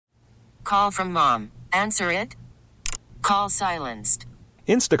Call from mom. Answer it. Call silenced.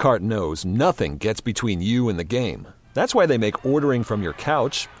 Instacart knows nothing gets between you and the game. That's why they make ordering from your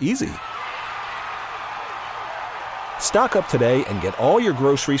couch easy. Stock up today and get all your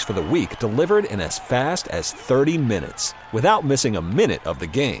groceries for the week delivered in as fast as 30 minutes without missing a minute of the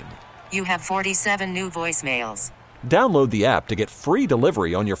game. You have 47 new voicemails. Download the app to get free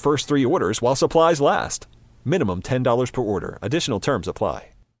delivery on your first 3 orders while supplies last. Minimum $10 per order. Additional terms apply.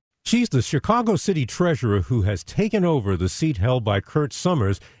 She's the Chicago City Treasurer who has taken over the seat held by Kurt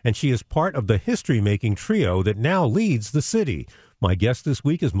Summers, and she is part of the history-making trio that now leads the city. My guest this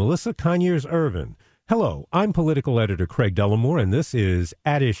week is Melissa Conyers-Ervin. Hello, I'm political editor Craig Dellamore, and this is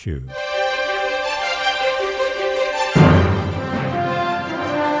At Issue.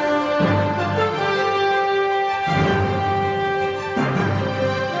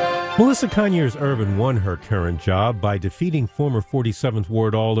 Melissa Conyers-Ervin won her current job by defeating former 47th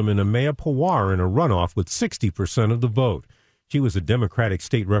Ward Alderman Amaya Pawar in a runoff with 60% of the vote. She was a Democratic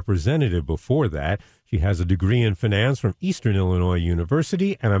state representative before that. She has a degree in finance from Eastern Illinois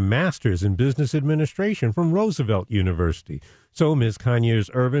University and a master's in business administration from Roosevelt University. So Ms.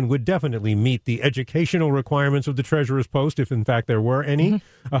 Conyers-Ervin would definitely meet the educational requirements of the treasurer's post, if in fact there were any.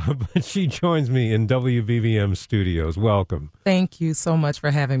 But she joins me in WBVM studios. Welcome. Thank you so much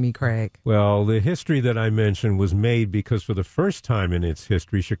for having me, Craig. Well, the history that I mentioned was made because for the first time in its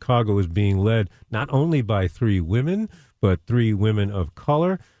history, Chicago is being led not only by 3 women, but 3 women of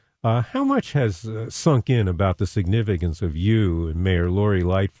color. How much has sunk in about the significance of you and Mayor Lori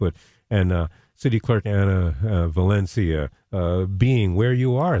Lightfoot and City Clerk Anna Valencia being where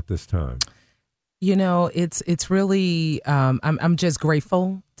you are at this time? You know, it's really I'm just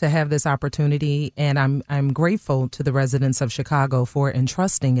grateful to have this opportunity, and I'm grateful to the residents of Chicago for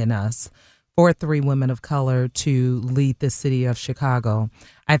entrusting in us for 3 women of color to lead the city of Chicago.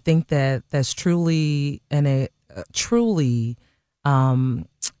 I think that that's truly an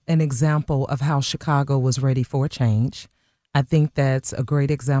example of how Chicago was ready for change. I think that's a great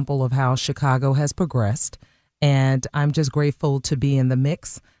example of how Chicago has progressed. And I'm just grateful to be in the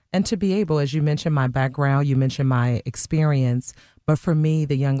mix and to be able, as you mentioned, my background, you mentioned my experience. But for me,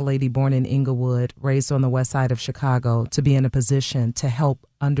 the young lady born in Inglewood, raised on the west side of Chicago, to be in a position to help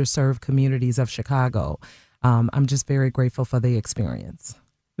underserved communities of Chicago, I'm just very grateful for the experience.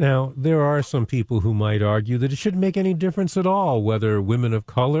 Now, there are some people who might argue that it shouldn't make any difference at all whether women of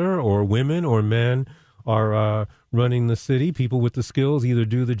color or women or men are running the city. People with the skills either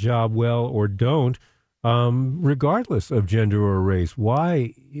do the job well or don't, regardless of gender or race.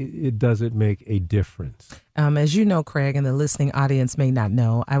 Why does it make a difference? As you know, Craig, and the listening audience may not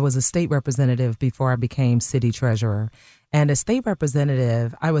know, I was a state representative before I became city treasurer. And as state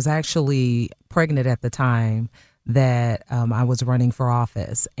representative, I was actually pregnant at the time that I was running for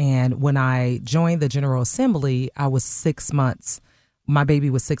office. And when I joined the General Assembly, I was 6 months. My baby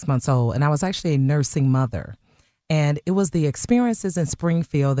was 6 months old, and I was actually a nursing mother. And it was the experiences in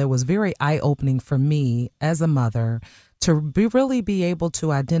Springfield that was very eye-opening for me as a mother to really be able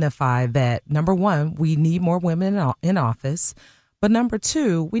to identify that, number one, we need more women in office. But number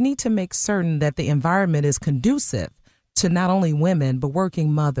two, we need to make certain that the environment is conducive to not only women, but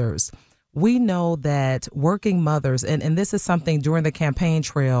working mothers. We know that working mothers, and this is something during the campaign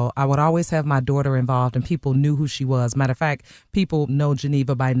trail, I would always have my daughter involved and people knew who she was. Matter of fact, people know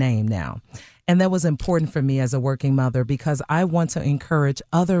Geneva by name now. And that was important for me as a working mother because I want to encourage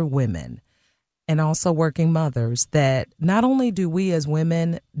other women and also working mothers that not only do we as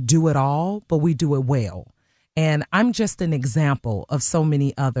women do it all, but we do it well. And I'm just an example of so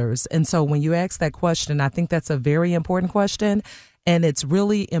many others. And so when you ask that question, I think that's a very important question. And it's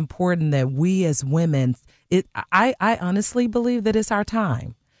really important that we as women, I honestly believe that it's our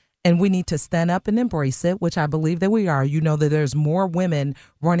time. And we need to stand up and embrace it, which I believe that we are. You know that there's more women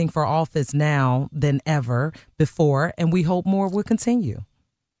running for office now than ever before, and we hope more will continue.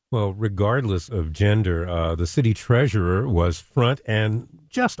 Well, regardless of gender, the city treasurer was front and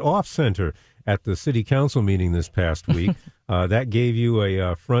just off center at the city council meeting this past week. That gave you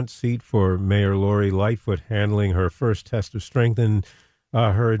a front seat for Mayor Lori Lightfoot handling her first test of strength in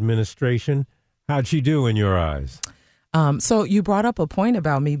her administration. How'd she do in your eyes? So you brought up a point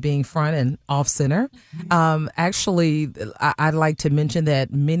about me being front and off center. Actually, I'd like to mention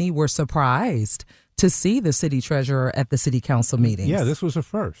that many were surprised to see the city treasurer at the city council meetings. Yeah, this was a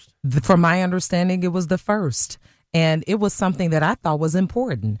first. From my understanding, it was the first. And it was something that I thought was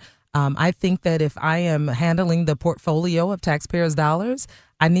important. I think that if I am handling the portfolio of taxpayers' dollars,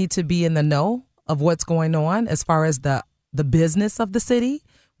 I need to be in the know of what's going on as far as the business of the city.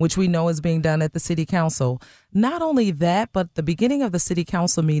 which we know is being done at the city council. Not only that, but the beginning of the city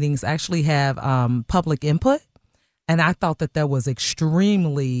council meetings actually have public input. And I thought that was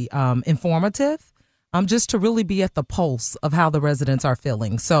extremely informative, just to really be at the pulse of how the residents are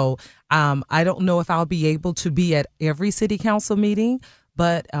feeling. So I don't know if I'll be able to be at every city council meeting,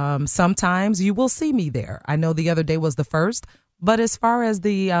 but sometimes you will see me there. I know the other day was the first, but as far as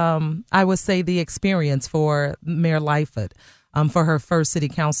I would say the experience for Mayor Lightfoot, for her first city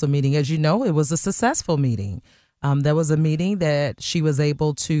council meeting, as you know, it was a successful meeting. There was a meeting that she was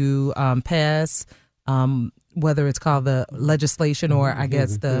able to pass, whether it's called the legislation or I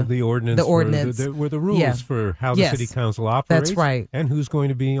guess the ordinance. The ordinance were the rules for how the city council operates. That's right. And who's going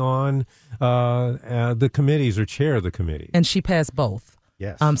to be on the committees or chair the committee. And she passed both.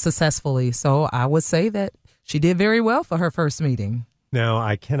 Yes. Successfully. So I would say that she did very well for her first meeting. Now,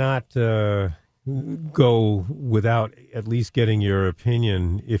 I cannot go without at least getting your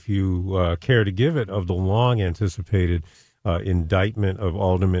opinion, if you care to give it, of the long-anticipated indictment of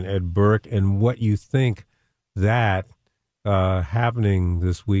Alderman Ed Burke and what you think that happening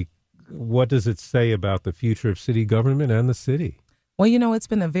this week. What does it say about the future of city government and the city? Well, you know, it's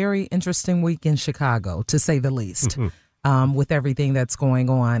been a very interesting week in Chicago, to say the least. With everything that's going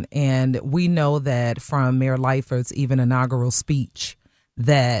on. And we know that from Mayor Lightfoot's even inaugural speech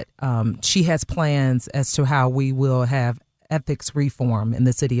that she has plans as to how we will have ethics reform in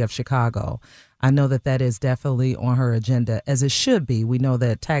the city of Chicago. I know that is definitely on her agenda, as it should be. We know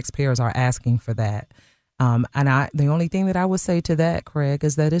that taxpayers are asking for that. And the only thing that I would say to that, Craig,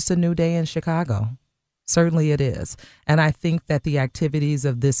 is that it's a new day in Chicago. Certainly it is. And I think that the activities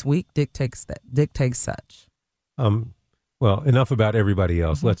of this week dictates such. Well, enough about everybody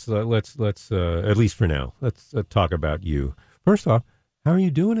else. Let's at least for now, let's talk about you. First off, how are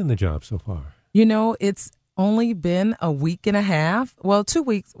you doing in the job so far? You know, it's only been a week and a half. Well, 2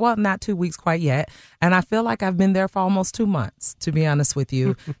 weeks. Well, not 2 weeks quite yet. And I feel like I've been there for almost 2 months, to be honest with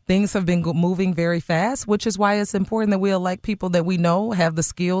you. Things have been moving very fast, which is why it's important that we elect people that we know have the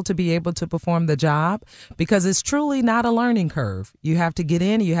skill to be able to perform the job, because it's truly not a learning curve. You have to get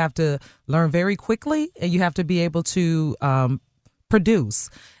in, you have to learn very quickly, and you have to be able to produce.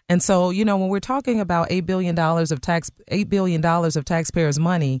 And so, you know, when we're talking about $8 billion of taxpayers'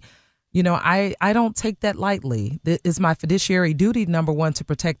 money, you know, I don't take that lightly. It's my fiduciary duty, number one, to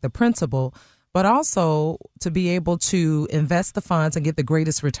protect the principal, but also to be able to invest the funds and get the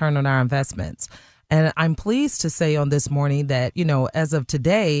greatest return on our investments. And I'm pleased to say on this morning that, you know, as of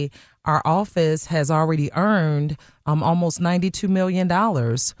today, our office has already earned almost $92 million,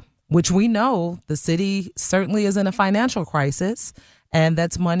 which we know the city certainly is in a financial crisis. And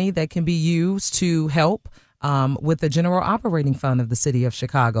that's money that can be used to help with the general operating fund of the city of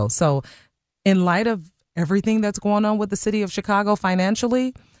Chicago. So in light of everything that's going on with the city of Chicago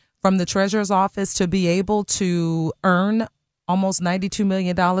financially, from the treasurer's office to be able to earn almost $92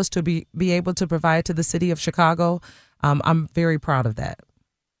 million to be able to provide to the city of Chicago, I'm very proud of that.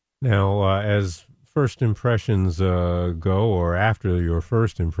 Now, as first impressions go, or after your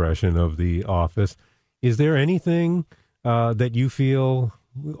first impression of the office, is there anything that you feel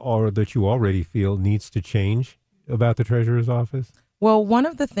or that you already feel needs to change about the treasurer's office? Well, one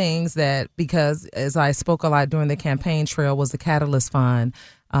of the things that, because as I spoke a lot during the campaign trail, was the Catalyst Fund.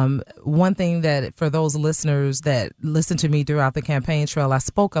 One thing that for those listeners that listen to me throughout the campaign trail, I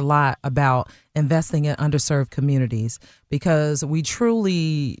spoke a lot about investing in underserved communities, because we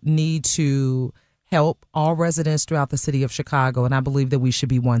truly need to help all residents throughout the city of Chicago. And I believe that we should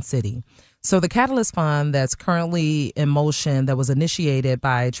be one city. So the Catalyst Fund that's currently in motion, that was initiated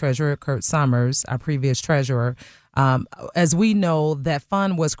by Treasurer Kurt Summers, our previous treasurer, as we know, that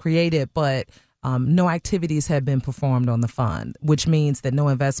fund was created, but no activities have been performed on the fund, which means that no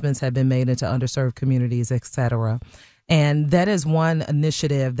investments have been made into underserved communities, et cetera. And that is one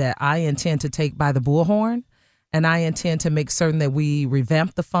initiative that I intend to take by the bullhorn. And I intend to make certain that we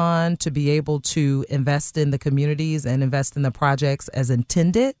revamp the fund to be able to invest in the communities and invest in the projects as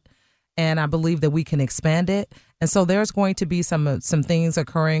intended. And I believe that we can expand it. And so there's going to be some things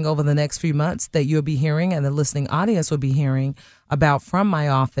occurring over the next few months that you'll be hearing and the listening audience will be hearing about from my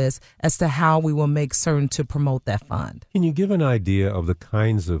office as to how we will make certain to promote that fund. Can you give an idea of the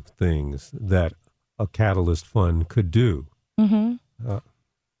kinds of things that a Catalyst Fund could do? Mm-hmm.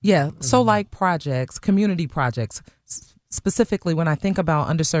 Yeah. So like projects, community projects, specifically when I think about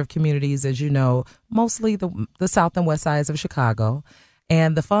underserved communities, as you know, mostly the south and west sides of Chicago.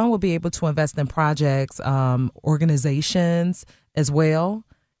 And the fund will be able to invest in projects, organizations as well.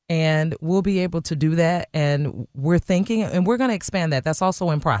 And we'll be able to do that. And we're thinking, and we're going to expand that. That's also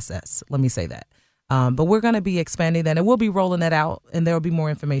in process. Let me say that. But we're going to be expanding that, and we'll be rolling that out, and there will be more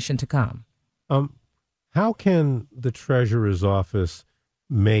information to come. How can the Treasurer's office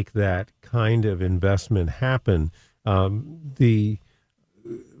make that kind of investment happen? Obviously,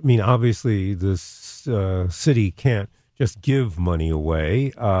 this city can't just give money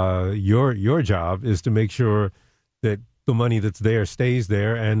away. Your job is to make sure that the money that's there stays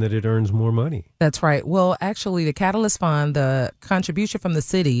there and that it earns more money. That's right. Well, actually, the Catalyst Fund, the contribution from the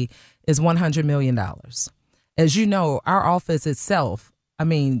city is $100 million. As you know, our office itself,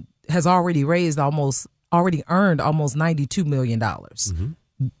 has already earned almost $92 million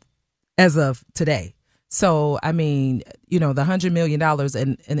as of today. So, the $100 million,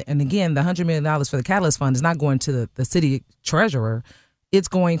 and again, the $100 million for the Catalyst Fund is not going to the city treasurer. It's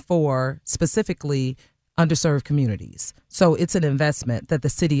going for specifically underserved communities. So it's an investment that the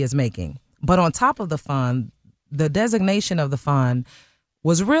city is making. But on top of the fund, the designation of the fund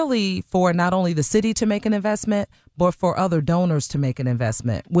was really for not only the city to make an investment, but for other donors to make an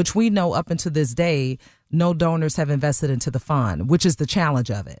investment, which we know up until this day, no donors have invested into the fund, which is the challenge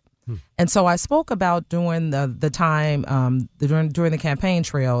of it. And so I spoke about during the time, during the campaign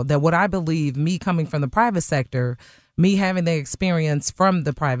trail, that what I believe, me coming from the private sector, me having the experience from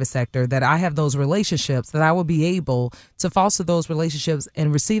the private sector, that I have those relationships, that I will be able to foster those relationships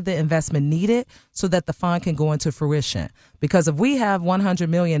and receive the investment needed so that the fund can go into fruition. Because if we have $100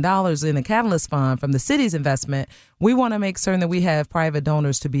 million in the Catalyst Fund from the city's investment, we want to make certain that we have private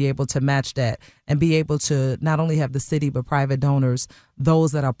donors to be able to match that and be able to not only have the city, but private donors,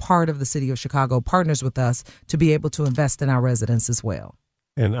 those that are part of the city of Chicago, partners with us, to be able to invest in our residents as well.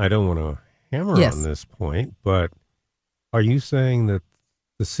 And I don't want to hammer on this point, but are you saying that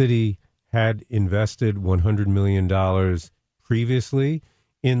the city had invested $100 million previously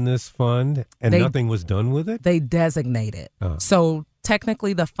in this fund and nothing was done with it? They designated. So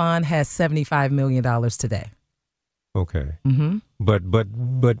technically the fund has $75 million today. Okay. Mm-hmm. But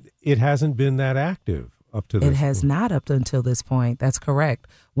it hasn't been that active up to this point. It has not up until this point. That's correct.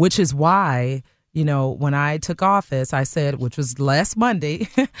 Which is why, when I took office, I said, which was last Monday,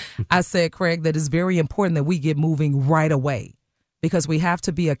 I said, Craig, that it's very important that we get moving right away because we have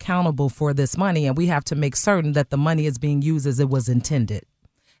to be accountable for this money and we have to make certain that the money is being used as it was intended.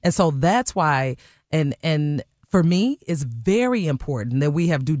 And so that's why, and for me, it's very important that we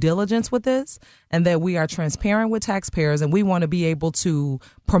have due diligence with this and that we are transparent with taxpayers, and we want to be able to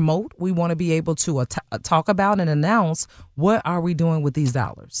promote, we want to be able to talk about and announce what are we doing with these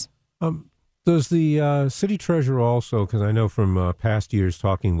dollars. Does the city treasurer also, because I know from past years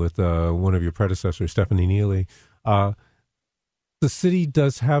talking with one of your predecessors, Stephanie Neely, the city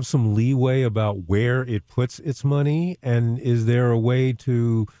does have some leeway about where it puts its money, and is there a way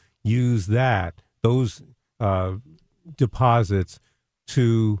to use those deposits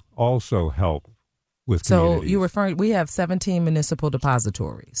to also help with communities? So you're referring, we have 17 municipal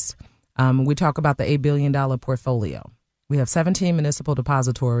depositories. We talk about the $8 billion portfolio. We have 17 municipal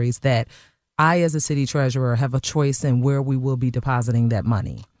depositories that I, as a city treasurer, have a choice in where we will be depositing that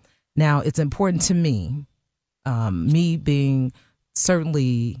money. Now, it's important to me, me being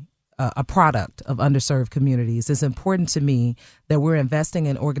certainly a product of underserved communities, it's important to me that we're investing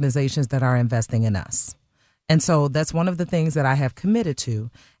in organizations that are investing in us. And so that's one of the things that I have committed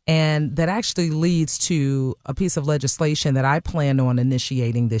to. And that actually leads to a piece of legislation that I plan on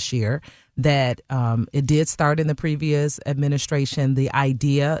initiating this year that it did start in the previous administration. The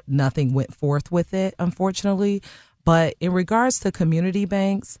idea, nothing went forth with it, unfortunately. But in regards to community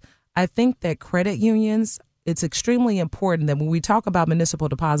banks, I think that credit unions, it's extremely important that when we talk about municipal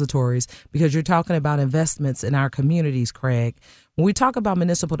depositories, because you're talking about investments in our communities, Craig, when we talk about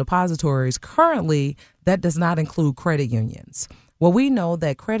municipal depositories, currently that does not include credit unions. Well, we know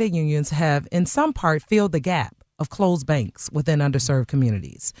that credit unions have in some part filled the gap of closed banks within underserved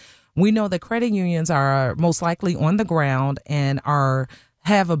communities. We know that credit unions are most likely on the ground and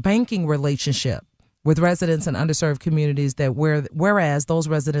have a banking relationship with residents in underserved communities that whereas those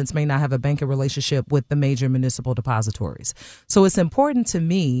residents may not have a banking relationship with the major municipal depositories. So it's important to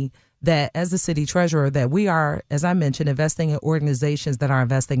me that as the city treasurer that we are, as I mentioned, investing in organizations that are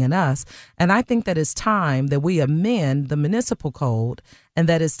investing in us. And I think that it's time that we amend the municipal code and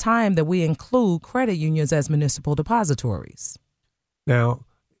that it's time that we include credit unions as municipal depositories. Now,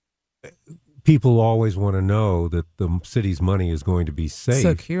 people always want to know that the city's money is going to be safe.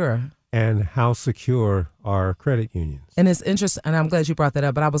 Secure. And how secure are credit unions? And it's interesting, and I'm glad you brought that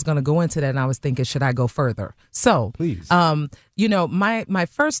up, but I was going to go into that, and I was thinking, should I go further? So, please. My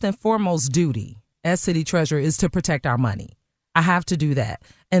first and foremost duty as city treasurer is to protect our money. I have to do that.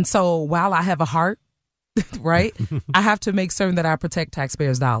 And so while I have a heart right? I have to make certain that I protect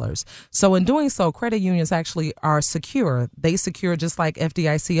taxpayers' dollars. So in doing so, credit unions actually are secure. They secure just like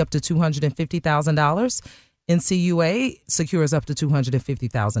FDIC up to $250,000. NCUA secures up to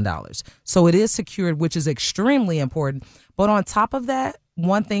 $250,000. So it is secured, which is extremely important. But on top of that,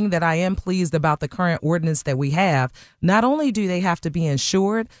 one thing that I am pleased about the current ordinance that we have, not only do they have to be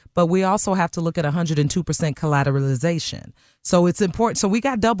insured, but we also have to look at 102% collateralization. So it's important. So we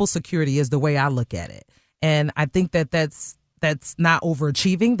got double security is the way I look at it. And I think that that's not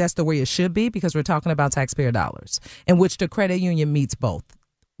overachieving. That's the way it should be, because we're talking about taxpayer dollars, in which the credit union meets both.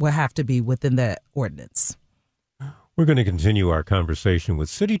 Will have to be within that ordinance. We're going to continue our conversation with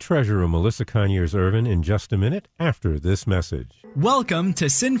City Treasurer Melissa Conyers-Ervin in just a minute after this message. Welcome to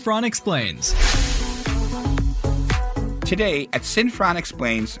Sinfron Explains. Today at Sinfron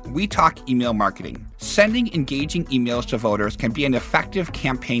Explains, we talk email marketing. Sending engaging emails to voters can be an effective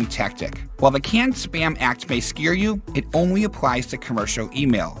campaign tactic. While the Canned Spam Act may scare you, it only applies to commercial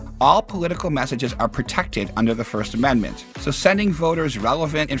email. All political messages are protected under the First Amendment, so sending voters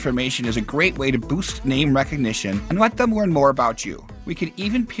relevant information is a great way to boost name recognition and let them learn more about you. We could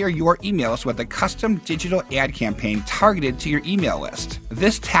even pair your emails with a custom digital ad campaign targeted to your email list.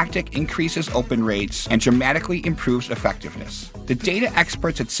 This tactic increases open rates and dramatically improves effectiveness. The data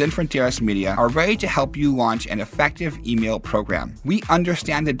experts at Sinfronteras Media are ready to help you launch an effective email program. We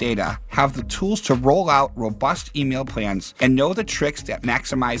understand the data, have the tools to roll out robust email plans, and know the tricks that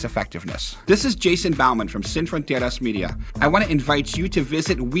maximize effectiveness. This is Jason Bauman from Sinfronteras Media. I want to invite you to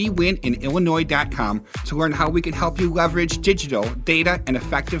visit WeWinInIllinois.com to learn how we can help you leverage digital, data, and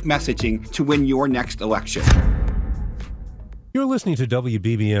effective messaging to win your next election. You're listening to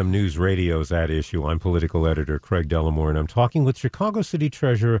WBBM News Radio's At Issue. I'm political editor Craig Dellamore, and I'm talking with Chicago City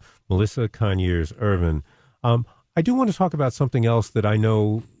Treasurer Melissa Conyers-Ervin. I do want to talk about something else that I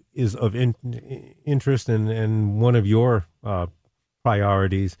know is of interest and one of your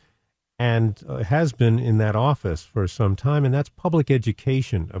priorities, and has been in that office for some time, and that's public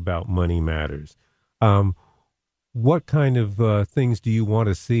education about money matters. What kind of things do you want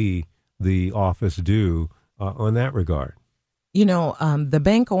to see the office do on that regard? You know, the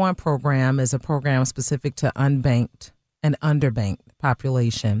Bank On program is a program specific to unbanked and underbanked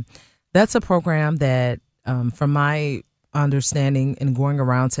population. That's a program that, from my understanding and going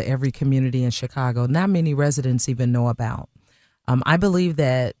around to every community in Chicago, not many residents even know about. I believe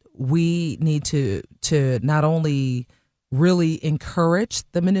that we need to not only really encourage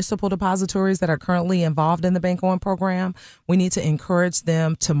the municipal depositories that are currently involved in the Bank On program. We need to encourage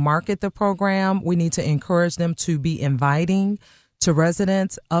them to market the program. We need to encourage them to be inviting to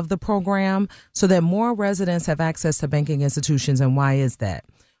residents of the program so that more residents have access to banking institutions. And why is that?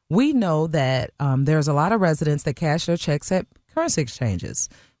 We know that there's a lot of residents that cash their checks at currency exchanges.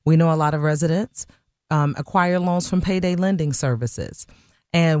 We know a lot of residents acquire loans from payday lending services.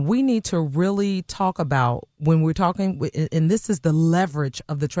 And we need to really talk about when we're talking, and this is the leverage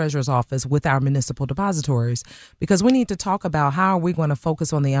of the Treasurer's Office with our municipal depositories, because we need to talk about how are we going to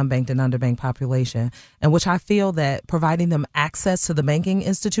focus on the unbanked and underbanked population, and which I feel that providing them access to the banking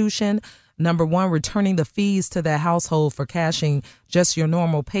institution, number one, returning the fees to that household for cashing just your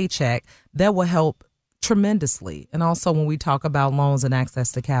normal paycheck, that will help tremendously. And also when we talk about loans and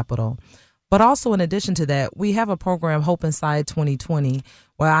access to capital. But also, in addition to that, we have a program, Hope Inside 2020,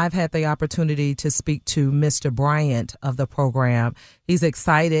 where I've had the opportunity to speak to Mr. Bryant of the program. He's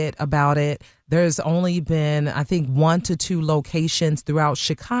excited about it. There's only been, I think, 1 to 2 locations throughout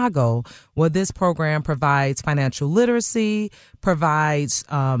Chicago where this program provides financial literacy, provides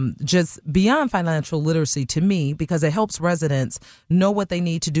just beyond financial literacy to me, because it helps residents know what they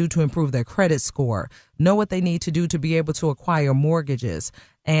need to do to improve their credit score, know what they need to do to be able to acquire mortgages.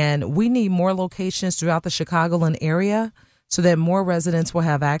 And we need more locations throughout the Chicagoland area so that more residents will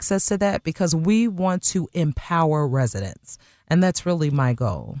have access to that, because we want to empower residents. And that's really my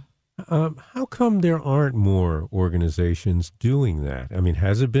goal. How come there aren't more organizations doing that? I mean,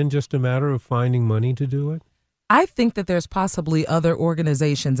 has it been just a matter of finding money to do it? I think that there's possibly other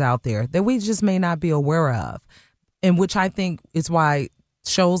organizations out there that we just may not be aware of, and which I think is why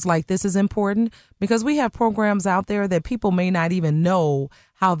shows like this is important, because we have programs out there that people may not even know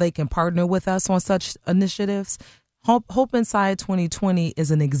how they can partner with us on such initiatives. Hope Inside 2020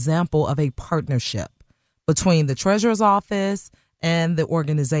 is an example of a partnership between the Treasurer's Office and the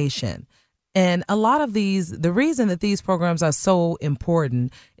organization. And a lot of these, the reason that these programs are so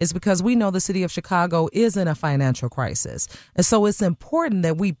important is because we know the city of Chicago is in a financial crisis. And so it's important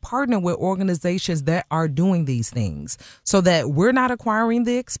that we partner with organizations that are doing these things so that we're not acquiring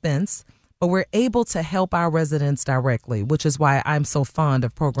the expense, but we're able to help our residents directly, which is why I'm so fond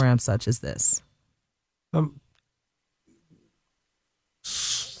of programs such as this.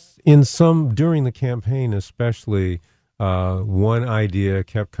 During the campaign especially, one idea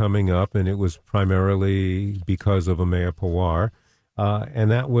kept coming up, and it was primarily because of Amaya Pawar,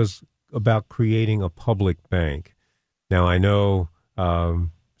 and that was about creating a public bank. Now, I know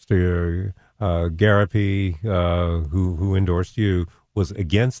Mr. Garapi, who endorsed you, was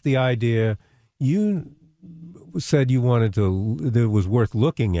against the idea. You said you wanted that it was worth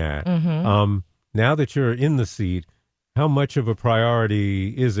looking at. Mm-hmm. Now that you're in the seat, how much of a priority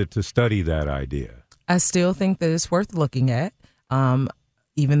is it to study that idea? I still think that it's worth looking at,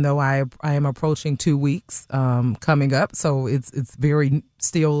 even though I am approaching 2 weeks coming up, so it's very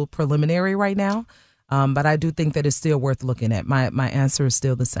still preliminary right now. But I do think that it's still worth looking at. My answer is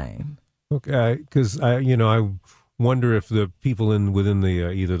still the same. Okay, because I wonder if the people within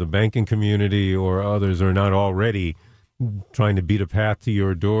the either the banking community or others are not already trying to beat a path to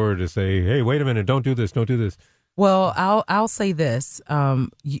your door to say, "Hey, wait a minute, don't do this, don't do this." Well, I'll say this. I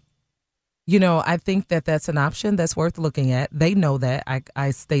think that that's an option that's worth looking at. They know that.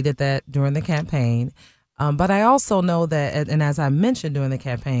 I stated that during the campaign. But I also know that, and as I mentioned during the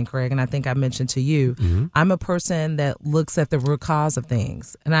campaign, Craig, and I think I mentioned to you, mm-hmm. I'm a person that looks at the root cause of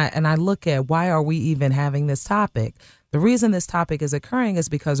things. And I look at why are we even having this topic? The reason this topic is occurring is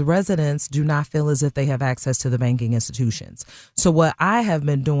because residents do not feel as if they have access to the banking institutions. So what I have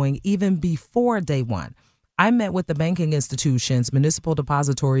been doing even before day one, I met with the banking institutions, municipal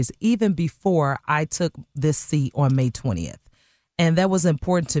depositories, even before I took this seat on May 20th. And that was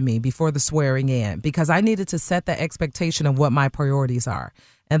important to me before the swearing in because I needed to set the expectation of what my priorities are.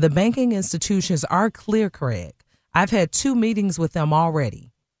 And the banking institutions are clear, Craig. I've had 2 meetings with them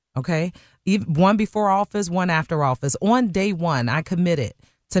already, okay? One before office, one after office. On day one, I committed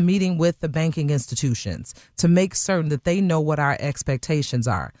to meeting with the banking institutions to make certain that they know what our expectations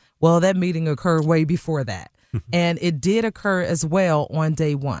are. Well, that meeting occurred way before that. And it did occur as well on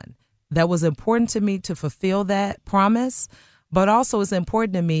day one. That was important to me to fulfill that promise. But also it's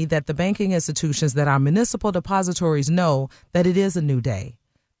important to me that the banking institutions, that our municipal depositories know that it is a new day,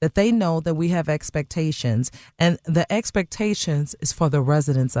 that they know that we have expectations, and the expectations is for the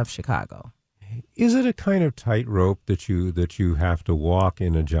residents of Chicago. Is it a kind of tightrope that you have to walk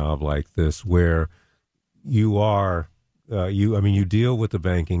in a job like this where you are, you deal with the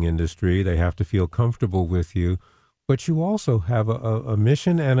banking industry, they have to feel comfortable with you, but you also have a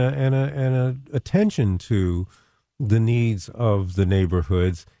mission and a attention to the needs of the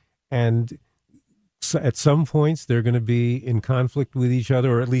neighborhoods, and so at some points they're going to be in conflict with each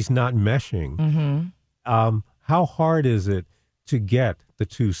other, or at least not meshing. Mm-hmm. How hard is it to get the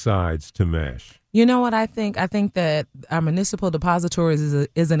 2 sides to mesh? You know what I think? I think that our municipal depositories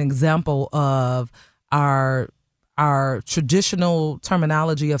is an example of our traditional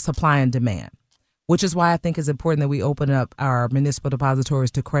terminology of supply and demand, which is why I think it's important that we open up our municipal depositories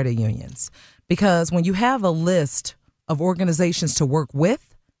to credit unions. Because when you have a list of organizations to work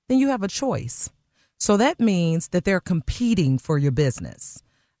with, then you have a choice. So that means that they're competing for your business.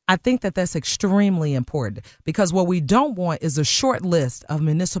 I think that that's extremely important because what we don't want is a short list of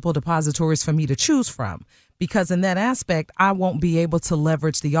municipal depositories for me to choose from, because in that aspect, I won't be able to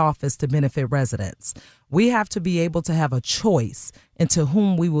leverage the office to benefit residents. We have to be able to have a choice into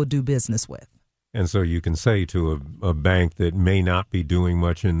whom we will do business with. And so you can say to a bank that may not be doing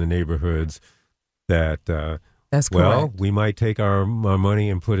much in the neighborhoods that, that's correct. Well, we might take our money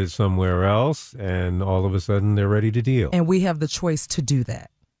and put it somewhere else, and all of a sudden they're ready to deal. And we have the choice to do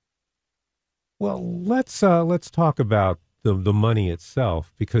that. Well, let's talk about the money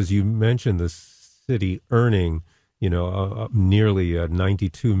itself, because you mentioned the city earning, nearly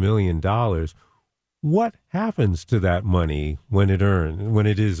 $92 million. What happens to that money when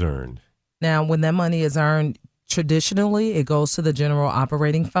it is earned? Now, when that money is earned, traditionally, it goes to the general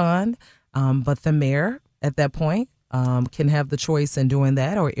operating fund, but the mayor at that point can have the choice in doing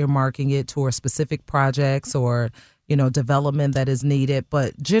that or earmarking it toward specific projects or, development that is needed.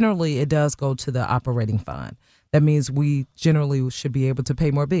 But generally, it does go to the operating fund. That means we generally should be able to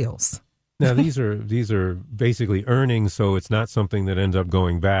pay more bills. Now, these are basically earnings, so it's not something that ends up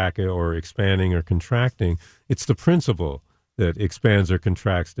going back or expanding or contracting. It's the principal that expands or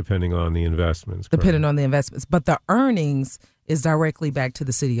contracts depending on the investments. Depending on the investments. But the earnings is directly back to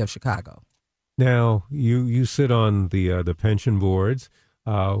the city of Chicago. Now, you sit on the pension boards.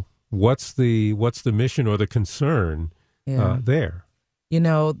 What's the mission or the concern there?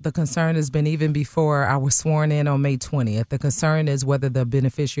 The concern has been even before I was sworn in on May 20th. The concern is whether the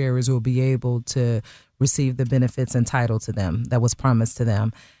beneficiaries will be able to receive the benefits entitled to them that was promised to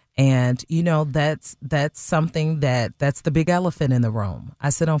them. And, that's something that's the big elephant in the room. I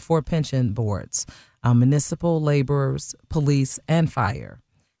sit on 4 pension boards, municipal, laborers, police, and fire.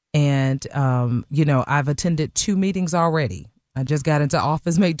 And, I've attended 2 meetings already. I just got into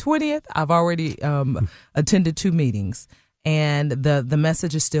office May 20th. I've already attended 2 meetings. And the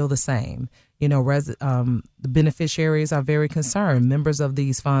message is still the same. The beneficiaries are very concerned. Members of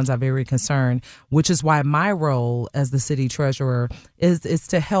these funds are very concerned, which is why my role as the city treasurer is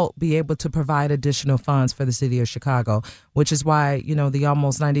to help be able to provide additional funds for the city of Chicago, which is why, the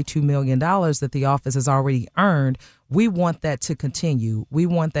almost $92 million that the office has already earned, we want that to continue. We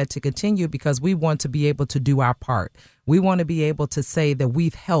want that to continue because we want to be able to do our part. We want to be able to say that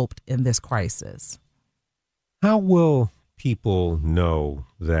we've helped in this crisis. How will people know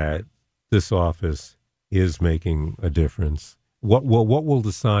that this office is making a difference? What will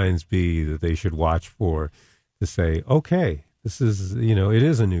the signs be that they should watch for to say, okay, this is, it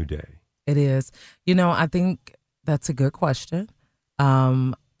is a new day? It is. I think that's a good question.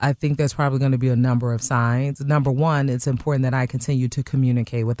 I think there's probably going to be a number of signs. Number one, it's important that I continue to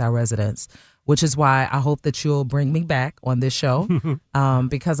communicate with our residents, which is why I hope that you'll bring me back on this show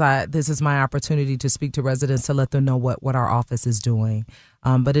because this is my opportunity to speak to residents to let them know what our office is doing.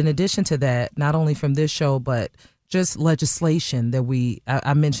 But in addition to that, not only from this show, but just legislation that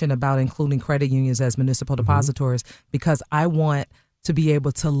I mentioned about including credit unions as municipal depositories, because I want to be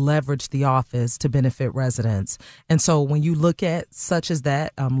able to leverage the office to benefit residents. And so when you look at such as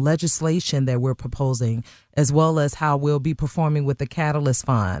that legislation that we're proposing, as well as how we'll be performing with the Catalyst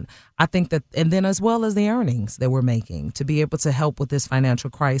Fund, I think that, and then as well as the earnings that we're making to be able to help with this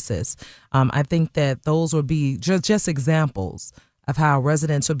financial crisis, I think that those will be just examples of how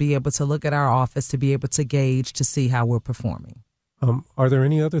residents will be able to look at our office to be able to gauge to see how we're performing. Are there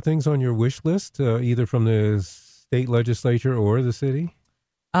any other things on your wish list, either from the state legislature or the city?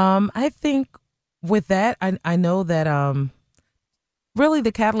 I think with that, I know that really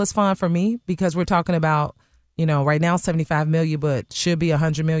the Catalyst Fund for me, because we're talking about, right now $75 million, but should be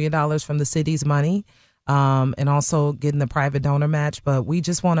 $100 million from the city's money, and also getting the private donor match. But we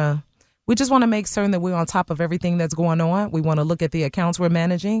just want to make certain that we're on top of everything that's going on. We want to look at the accounts we're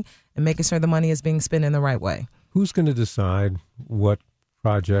managing and making sure the money is being spent in the right way. Who's going to decide what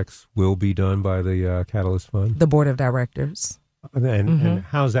projects will be done by the Catalyst Fund? The board of directors. And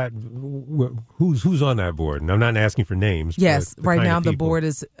how's that? Who's on that board? And I'm not asking for names. Yes, right now the board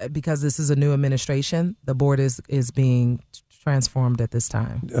is, because this is a new administration, the board is being transformed at this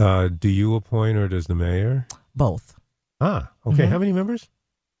time. Do you appoint or does the mayor? Both. Ah, okay. How many members?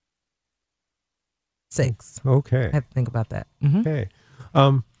 6. Okay. I have to think about that. Okay.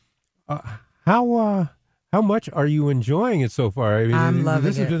 How much are you enjoying it so far? I mean, I'm loving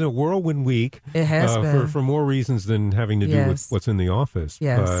this it. has been a whirlwind week. It has been. For more reasons than having to do with what's in the office.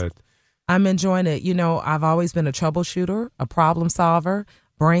 Yes. But I'm enjoying it. I've always been a troubleshooter, a problem solver,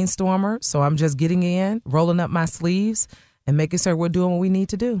 brainstormer. So I'm just getting in, rolling up my sleeves, and making sure we're doing what we need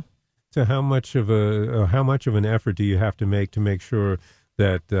to do. So how much of an effort do you have to make sure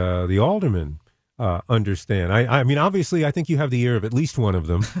that the aldermen understand? I mean, obviously, I think you have the ear of at least one of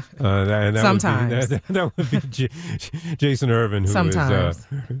them. And that Sometimes. That would be Jason Irvin, who Sometimes. is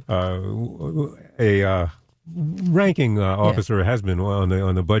a ranking officer, has been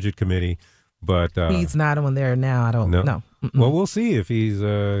on the budget committee. But he's not on there now. I don't know. Well, we'll see if he's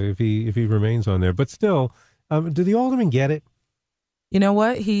if he remains on there. But still, do the aldermen get it? You know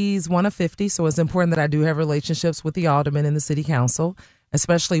what? He's one of 50, so it's important that I do have relationships with the aldermen and the city council,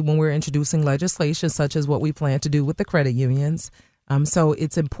 especially when we're introducing legislation such as what we plan to do with the credit unions. So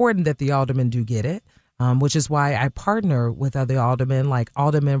it's important that the aldermen do get it, which is why I partner with other aldermen, like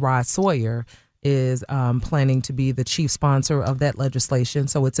Alderman Rod Sawyer is planning to be the chief sponsor of that legislation.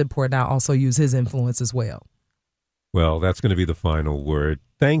 So it's important I also use his influence as well. Well, that's going to be the final word.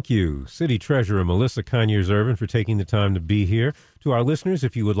 Thank you, City Treasurer Melissa Conyers-Irvin, for taking the time to be here. To our listeners,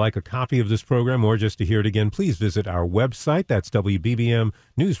 if you would like a copy of this program or just to hear it again, please visit our website. That's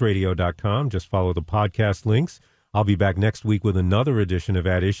WBBMNewsRadio.com. Just follow the podcast links. I'll be back next week with another edition of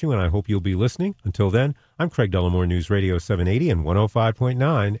At Issue, and I hope you'll be listening. Until then, I'm Craig Dellamore, News Radio 780 and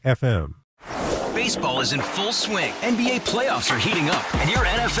 105.9 FM. Baseball is in full swing. NBA playoffs are heating up, and your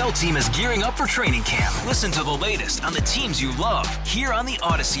NFL team is gearing up for training camp. Listen to the latest on the teams you love here on the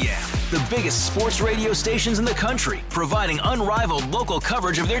Odyssey app. The biggest sports radio stations in the country, providing unrivaled local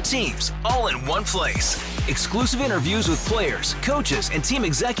coverage of their teams, all in one place. Exclusive interviews with players, coaches, and team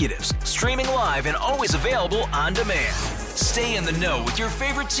executives, streaming live and always available on demand. Stay in the know with your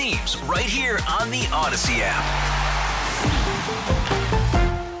favorite teams right here on the Odyssey app.